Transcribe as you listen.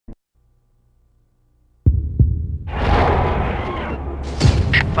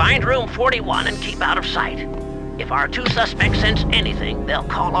Find room 41 and keep out of sight. If our two suspects sense anything, they'll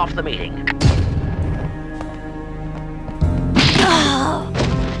call off the meeting.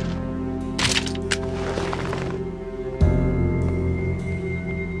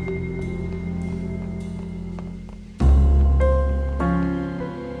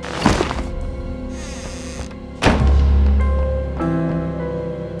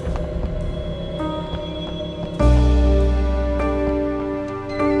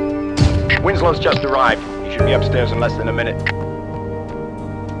 Winslow's just arrived. He should be upstairs in less than a minute.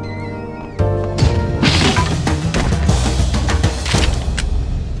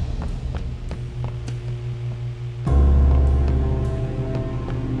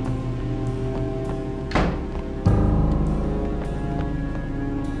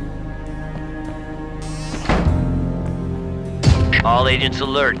 All agents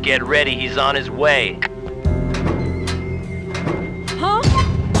alert. Get ready. He's on his way.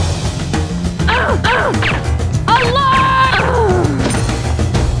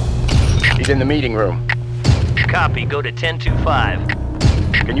 He's in the meeting room. Copy. Go to 1025.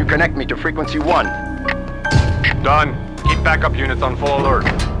 Can you connect me to frequency 1? Done. Keep backup units on full alert.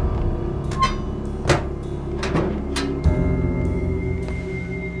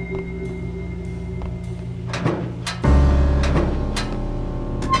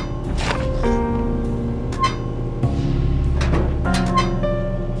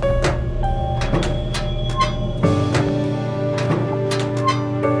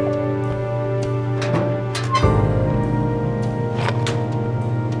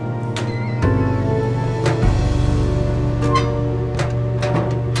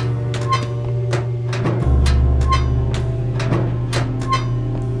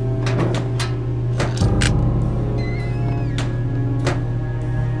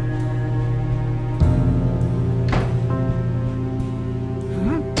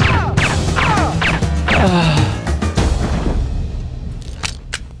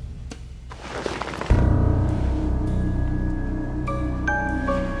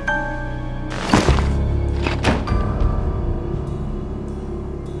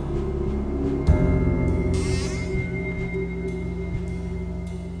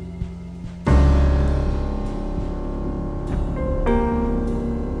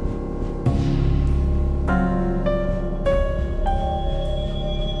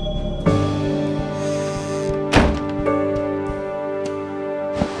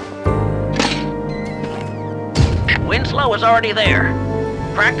 Winslow is already there.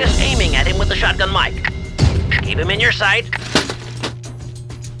 Practice aiming at him with the shotgun mic. Keep him in your sight.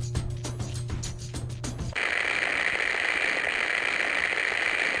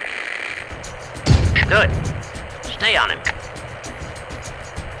 Good. Stay on him.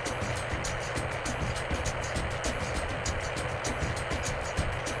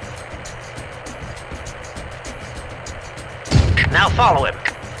 Now follow him.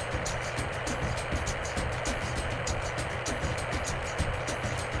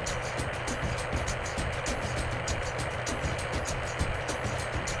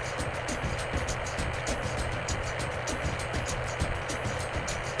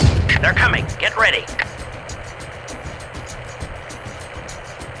 They're coming. Get ready.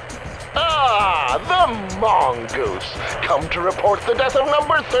 Ah, the mongoose. Come to report the death of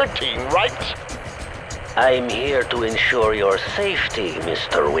number 13, right? I'm here to ensure your safety,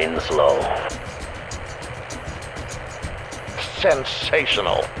 Mr. Winslow.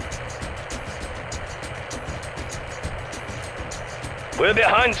 Sensational. We're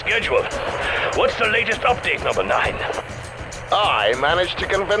behind schedule. What's the latest update, number 9? I managed to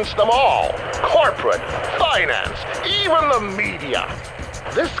convince them all. Corporate, finance, even the media.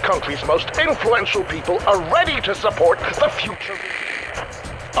 This country's most influential people are ready to support the future.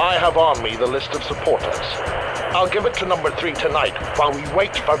 I have on me the list of supporters. I'll give it to number 3 tonight while we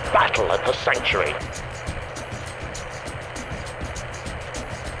wait for battle at the sanctuary.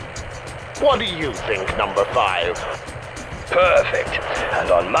 What do you think, number 5? Perfect.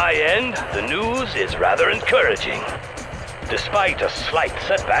 And on my end, the news is rather encouraging. Despite a slight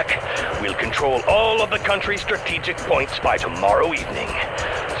setback, we'll control all of the country's strategic points by tomorrow evening.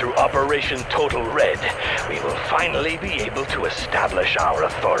 Through Operation Total Red, we will finally be able to establish our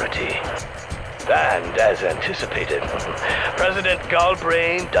authority. And as anticipated, President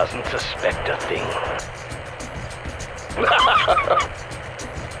Galbrain doesn't suspect a thing.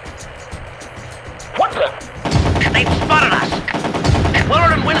 What the? They've spotted us.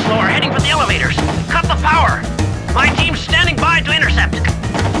 Willard and Winslow are heading for the elevators. Cut the power. My team's standing by to intercept.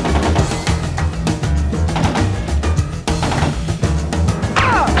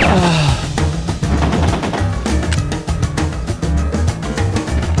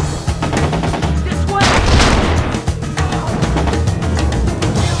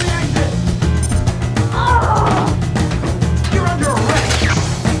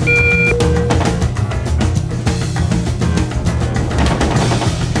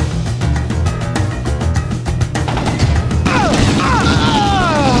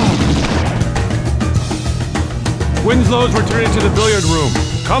 Those returning to the billiard room.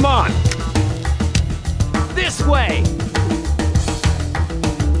 Come on! This way!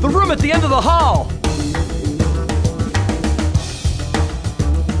 The room at the end of the hall!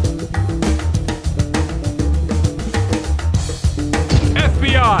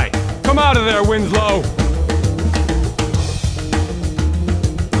 FBI! Come out of there, Winslow!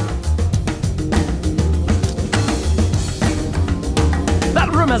 That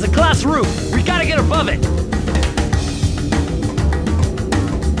room has a glass roof! We gotta get above it!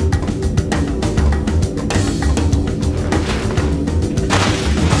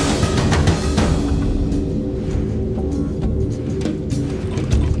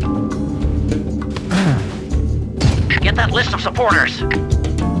 Get that list of supporters.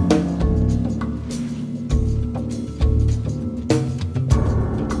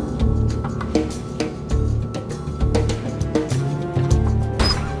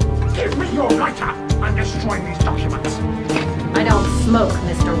 Give me your lighter and destroy these documents. I don't smoke,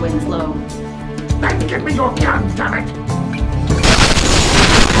 Mr. Winslow. Then give me your gun, damn it!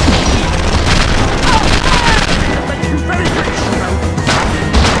 Thank you very much, Shiro.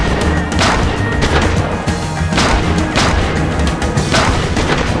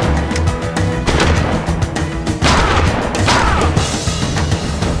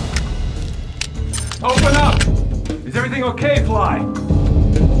 Open up! Is everything okay, Fly?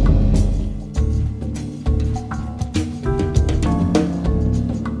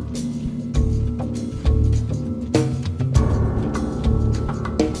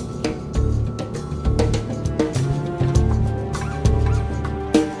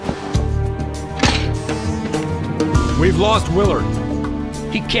 We've lost Willard.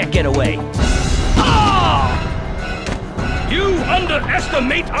 He can't get away. Ah! You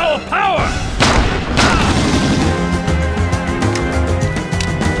underestimate our power!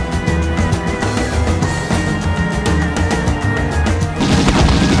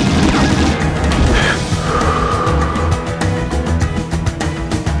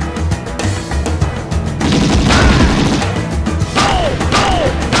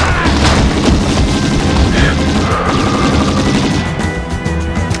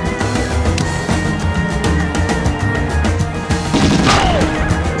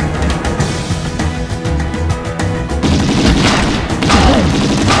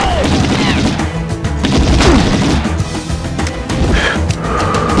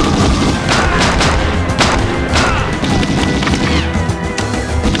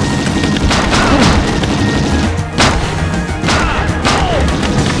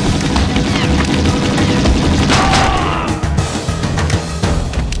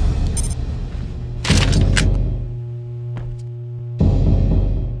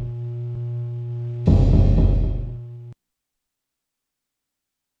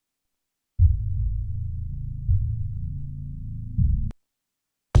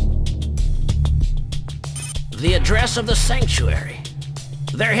 The address of the sanctuary.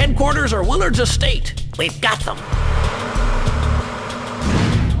 Their headquarters are Willard's estate. We've got them.